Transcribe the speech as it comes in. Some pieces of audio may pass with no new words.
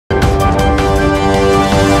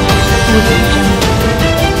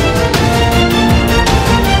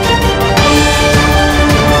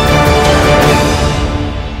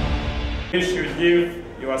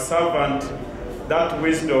that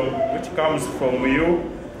wisdom which comes from you,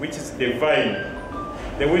 which is divine.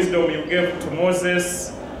 The wisdom you gave to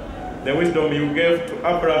Moses, the wisdom you gave to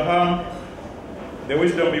Abraham, the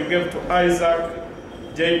wisdom you gave to Isaac,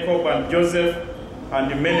 Jacob and Joseph,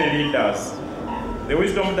 and many leaders. The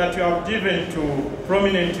wisdom that you have given to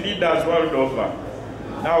prominent leaders world over.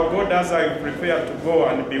 Now, God, as I prepare to go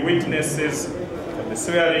and be witnesses for the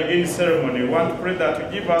swearing-in ceremony, we want to pray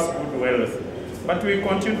that you give us good wealth. But we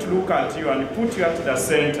continue to look at you and put you at the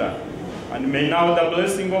center. And may now the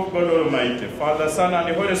blessing of God Almighty, Father, Son, and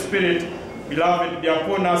the Holy Spirit, beloved, be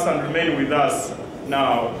upon us and remain with us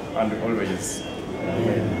now and always.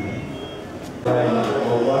 Amen.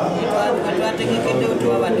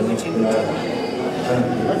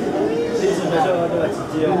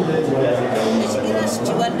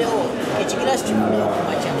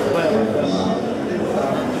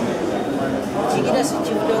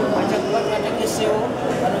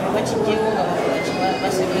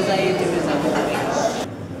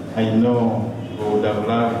 I know we would have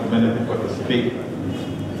loved many people to speak,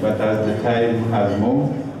 but as the time has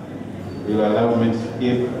moved, you will allow me to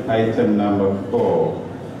skip item number 4,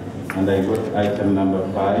 and I go to item number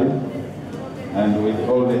 5. And with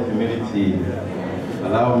all the humility,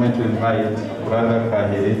 allow me to invite Brother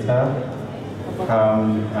Kahirita to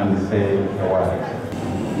come and say a word.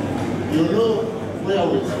 You know where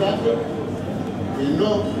we started, you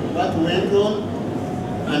know what went on,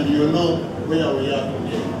 and you know where we are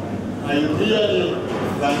today. I really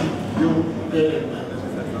thank you very much.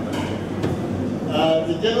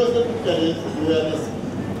 The General Secretary,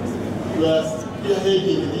 you are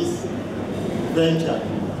spearheading this venture.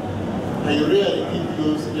 I really give you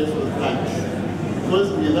special thanks, because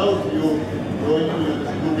without you, no unions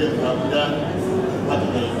wouldn't have done what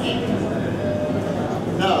they did.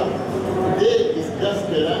 Now, today is just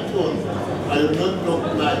a luncheon. I will not talk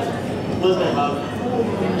much, because I have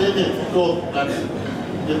many to talk, but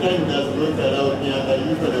the time does not allow me, and I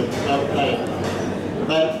usually have time.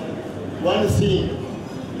 But one thing,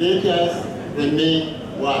 let us remain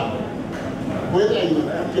one. Whether you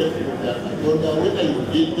put it in Byakatonda, whether you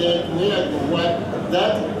did that, whether you what,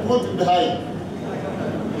 that put behind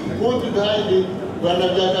it,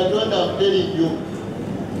 Byakatonda, I'm telling you,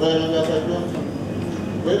 Byakatonda,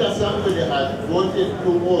 whether somebody has voted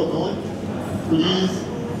to or not, please,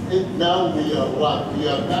 now we are one, we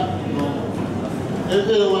are back to normal.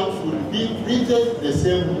 Everyone should be treated the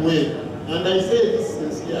same way, and I say this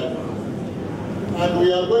sincerely. And we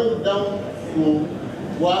are going down to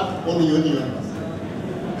work on unions.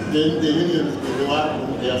 Then the unions will work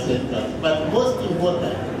on their centers. But most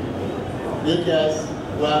important, let us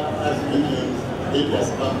work as unions, let us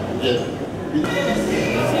come together.